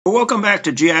Well, welcome back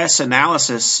to GIS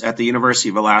Analysis at the University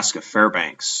of Alaska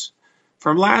Fairbanks.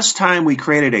 From last time, we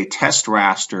created a test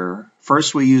raster.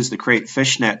 First, we used the Create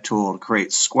Fishnet tool to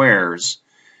create squares,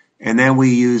 and then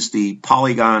we used the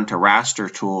Polygon to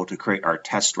Raster tool to create our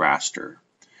test raster.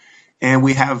 And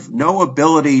we have no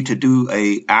ability to do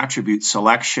an attribute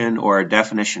selection or a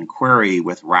definition query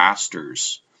with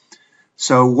rasters.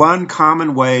 So one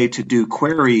common way to do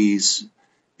queries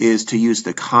is to use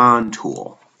the Con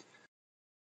tool.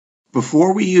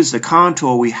 Before we use the Con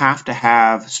tool, we have to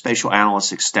have Spatial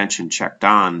Analyst extension checked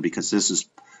on because this is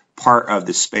part of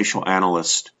the Spatial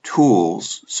Analyst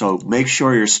tools. So make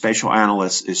sure your Spatial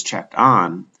Analyst is checked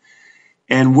on.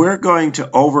 And we're going to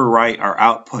overwrite our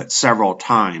output several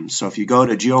times. So if you go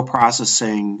to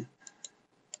Geoprocessing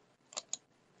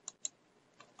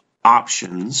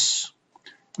Options,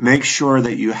 make sure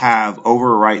that you have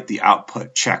Overwrite the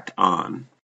Output checked on.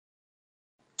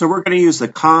 So we're going to use the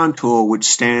Con tool, which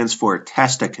stands for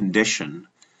Test a Condition,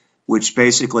 which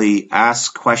basically asks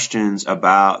questions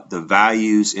about the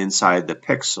values inside the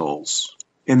pixels.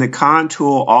 And the Con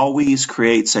tool always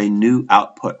creates a new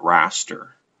output raster.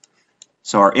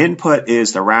 So our input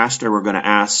is the raster we're going to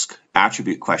ask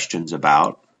attribute questions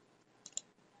about.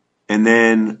 And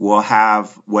then we'll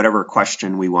have whatever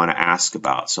question we want to ask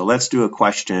about. So let's do a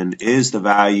question, is the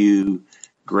value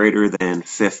greater than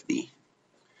 50?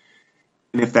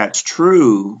 And if that's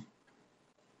true,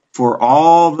 for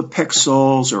all the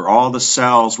pixels or all the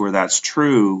cells where that's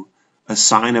true,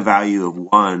 assign a value of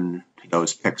 1 to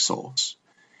those pixels.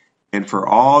 And for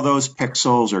all those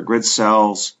pixels or grid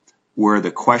cells where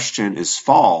the question is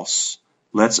false,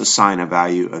 let's assign a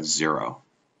value of 0.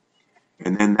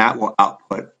 And then that will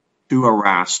output to a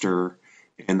raster,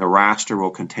 and the raster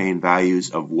will contain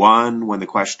values of 1 when the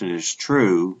question is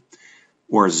true,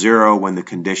 or 0 when the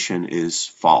condition is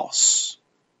false.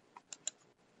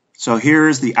 So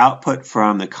here's the output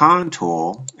from the Con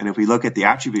tool, and if we look at the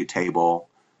attribute table,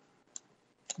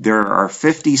 there are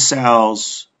 50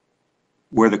 cells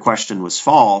where the question was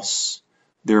false.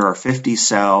 There are 50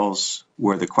 cells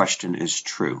where the question is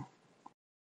true.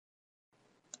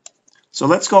 So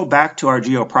let's go back to our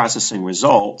geoprocessing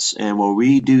results, and we'll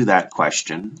redo that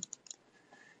question.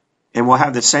 And we'll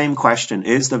have the same question,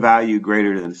 is the value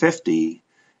greater than 50?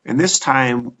 And this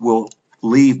time we'll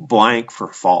leave blank for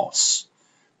false.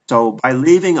 So by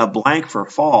leaving a blank for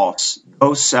false,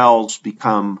 those cells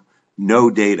become no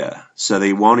data, so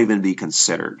they won't even be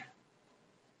considered.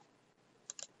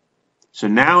 So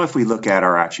now if we look at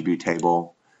our attribute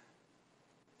table,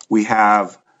 we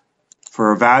have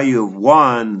for a value of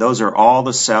 1, those are all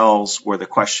the cells where the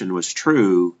question was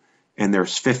true, and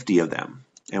there's 50 of them.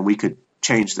 And we could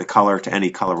change the color to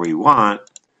any color we want.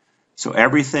 So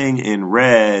everything in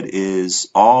red is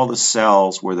all the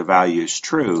cells where the value is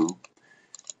true.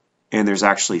 And there's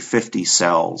actually 50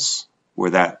 cells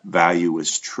where that value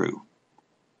is true.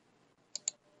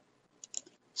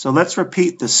 So let's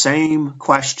repeat the same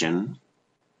question,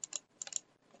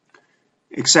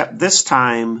 except this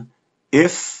time,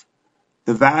 if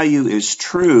the value is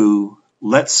true,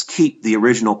 let's keep the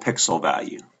original pixel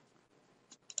value.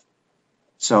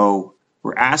 So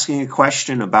we're asking a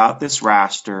question about this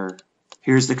raster.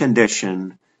 Here's the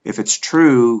condition. If it's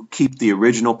true, keep the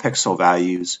original pixel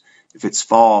values. If it's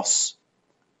false,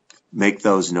 make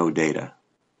those no data.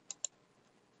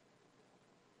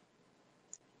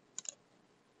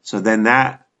 So then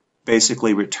that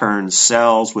basically returns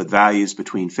cells with values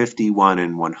between 51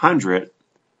 and 100.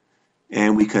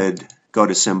 And we could go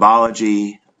to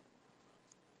symbology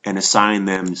and assign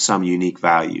them some unique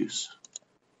values.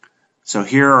 So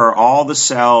here are all the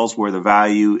cells where the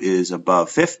value is above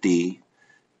 50,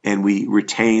 and we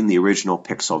retain the original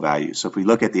pixel value. So if we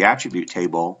look at the attribute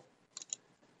table,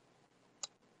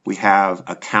 we have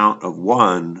a count of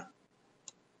 1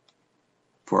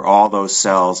 for all those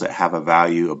cells that have a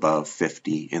value above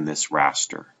 50 in this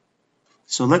raster.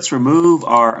 So let's remove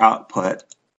our output.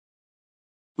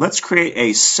 Let's create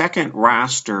a second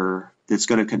raster that's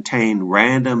going to contain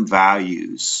random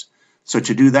values. So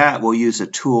to do that, we'll use a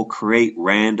tool, Create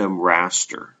Random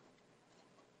Raster.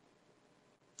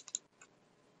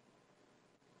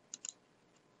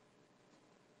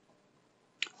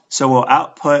 So we'll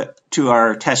output to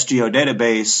our TestGeo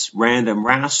database random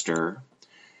raster,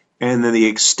 and then the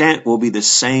extent will be the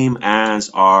same as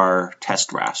our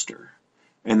test raster.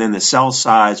 And then the cell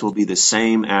size will be the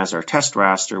same as our test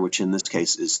raster, which in this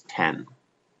case is 10.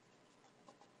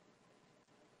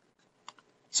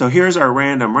 So here's our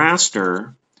random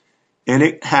raster, and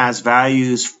it has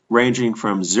values ranging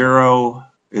from 0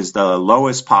 is the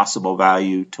lowest possible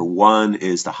value to 1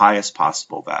 is the highest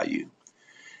possible value.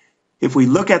 If we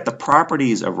look at the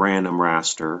properties of random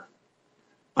raster,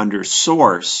 under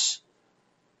source,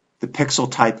 the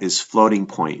pixel type is floating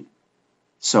point.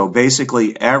 So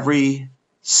basically every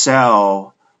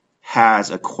cell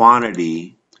has a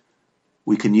quantity.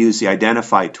 We can use the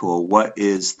identify tool. What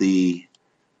is the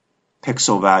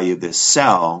pixel value of this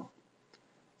cell?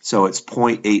 So it's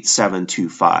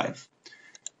 0.8725.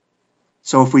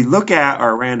 So if we look at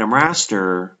our random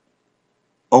raster,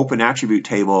 open attribute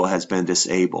table has been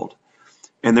disabled.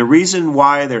 And the reason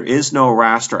why there is no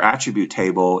raster attribute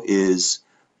table is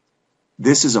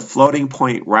this is a floating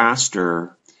point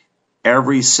raster.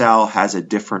 Every cell has a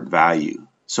different value.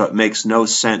 So it makes no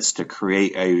sense to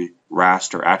create a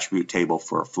raster attribute table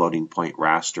for a floating point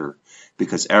raster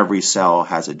because every cell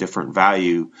has a different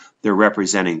value. They're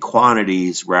representing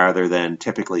quantities rather than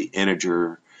typically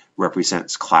integer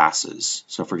represents classes.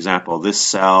 So for example, this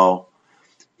cell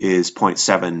is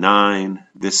 0.79,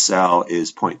 this cell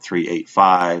is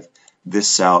 0.385, this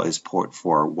cell is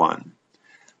 0.41.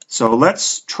 So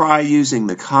let's try using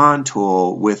the con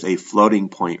tool with a floating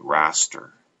point raster.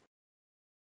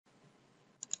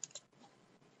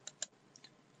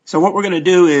 So what we're going to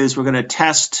do is we're going to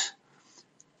test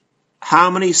how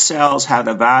many cells have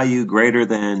a value greater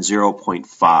than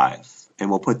 0.5, and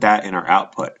we'll put that in our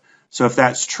output. So if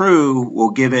that's true,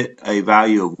 we'll give it a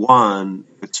value of 1.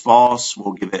 If it's false,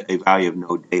 we'll give it a value of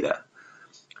no data.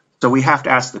 So we have to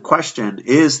ask the question,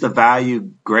 is the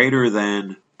value greater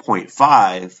than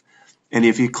 0.5? And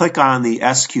if you click on the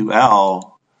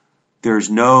SQL, there's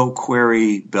no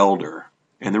query builder.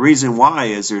 And the reason why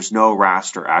is there's no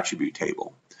raster attribute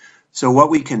table. So what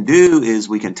we can do is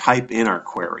we can type in our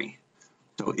query.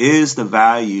 So is the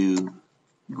value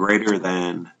greater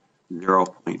than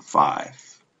 0.5?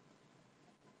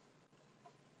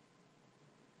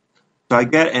 So I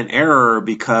get an error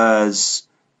because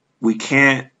we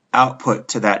can't output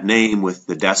to that name with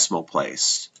the decimal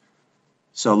place.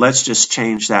 So let's just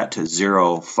change that to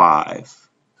 0.5.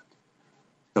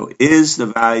 So is the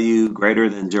value greater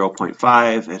than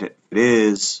 0.5? If it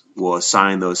is, we'll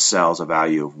assign those cells a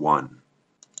value of 1.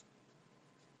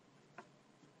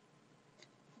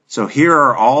 So here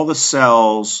are all the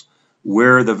cells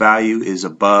where the value is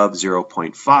above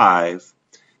 0.5.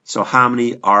 So how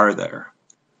many are there?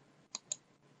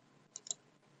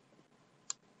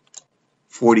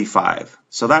 45.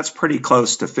 So that's pretty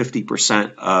close to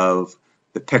 50% of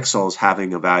the pixels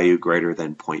having a value greater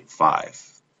than 0.5.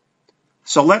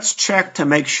 So let's check to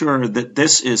make sure that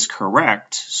this is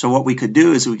correct. So what we could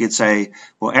do is we could say,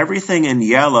 well, everything in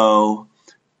yellow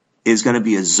is going to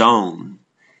be a zone.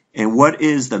 And what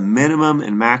is the minimum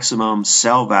and maximum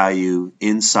cell value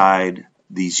inside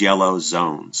these yellow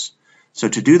zones? So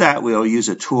to do that, we'll use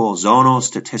a tool, zonal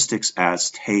statistics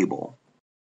as table.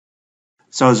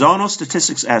 So zonal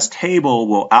statistics as table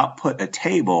will output a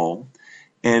table,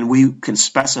 and we can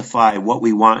specify what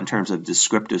we want in terms of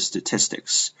descriptive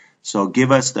statistics. So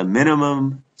give us the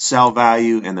minimum cell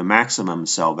value and the maximum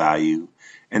cell value,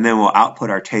 and then we'll output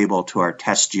our table to our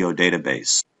test-geo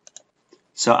database.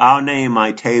 So I'll name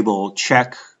my table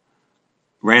check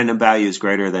random values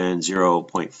greater than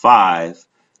 0.5.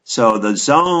 So the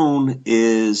zone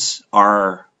is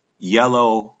our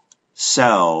yellow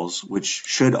cells, which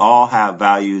should all have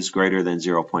values greater than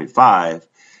 0.5.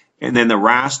 And then the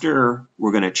raster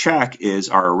we're going to check is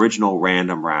our original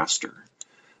random raster.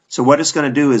 So what it's going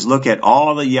to do is look at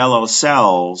all the yellow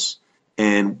cells,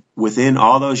 and within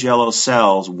all those yellow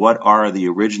cells, what are the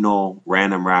original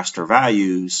random raster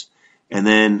values, and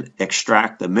then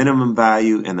extract the minimum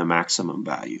value and the maximum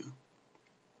value.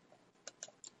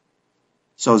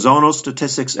 So zonal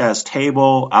statistics as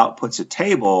table outputs a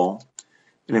table,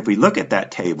 and if we look at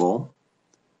that table,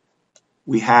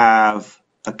 we have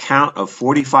a count of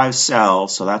 45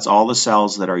 cells, so that's all the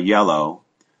cells that are yellow.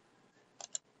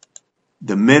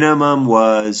 The minimum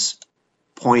was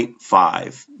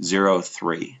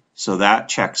 0.503. So that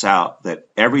checks out that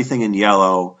everything in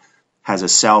yellow has a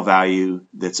cell value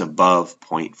that's above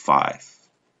 0.5.